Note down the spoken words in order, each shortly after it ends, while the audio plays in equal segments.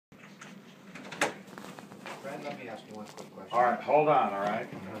Fred, let me ask you one quick question. All right, hold on, all right?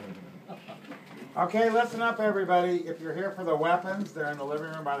 Okay, listen up, everybody. If you're here for the weapons, they're in the living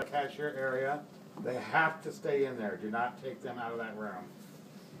room by the cashier area. They have to stay in there. Do not take them out of that room.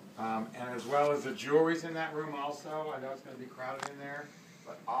 And as well as the jewelry's in that room also. I know it's going to be crowded in there,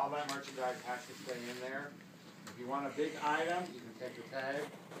 but all that merchandise has to stay in there. If you want a big item, you can take the tag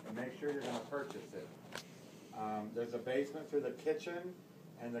and make sure you're going to purchase it. There's a basement through the kitchen,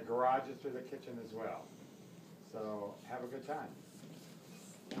 and the garage is through the kitchen as well. So have a good time.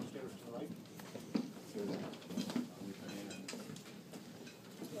 Downstairs to the right? There's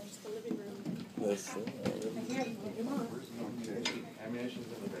the living room. That's the Ammunition's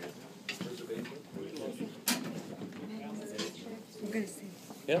in the basement. Where's the basement? I'm going to see.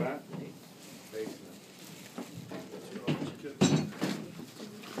 Yeah. Basement.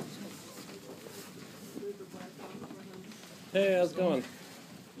 Hey, how's it going?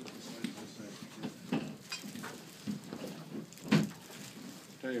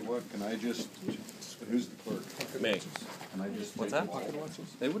 Tell you what, can I just, who's the clerk? Me. Can I just What's take that? pocket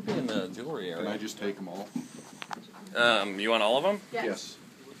watches? They would be in the jewelry Can I area. just take them all? You want all of them? Yes.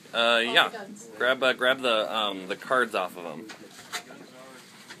 Yeah. Grab the cards off of them.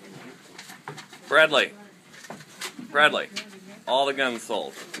 Bradley. All the guns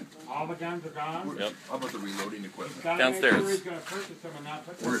sold. All the guns are gone? Yep. How about the reloading equipment? Downstairs. Make sure he's going to purchase them and not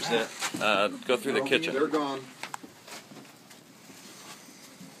put them Where's back. that? Go through the They're kitchen. gone.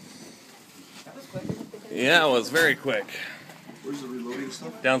 Yeah, it was very quick. Where's the reloading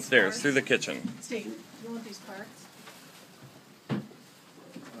stuff? Downstairs, through the kitchen. Steve, you want these cards? Yeah.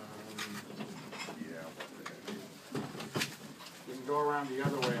 You can go around the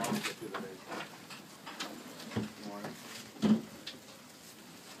other way. I'll get through the basement.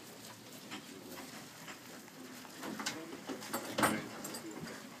 I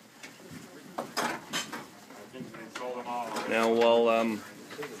think they sold them all already. Now,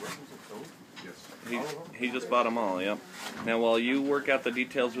 he just bought them all. Yep. Now, while you work out the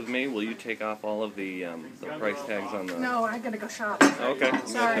details with me, will you take off all of the price tags on the? No, I gotta go shop. Okay.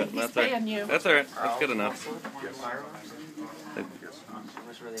 Sorry, That's he's all right. paying you. That's all right. That's good enough.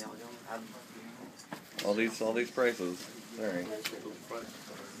 All these prices. Sorry.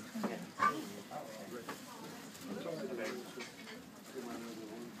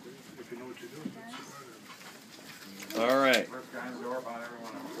 All right. First guy in the door bought every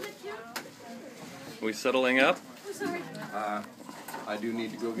one of them. We settling up? I do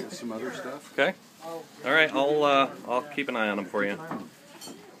need to go get some other stuff. Okay. All right. I'll keep an eye on them for you.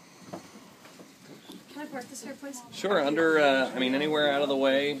 Can I park this here, please? Sure. Under anywhere out of the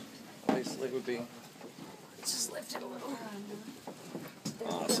way. Obviously would be Just lift it a little.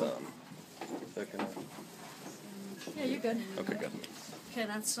 awesome. Yeah, you're good. Okay, good. Okay,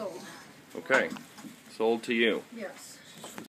 that's sold. Okay. Sold to you. Yes.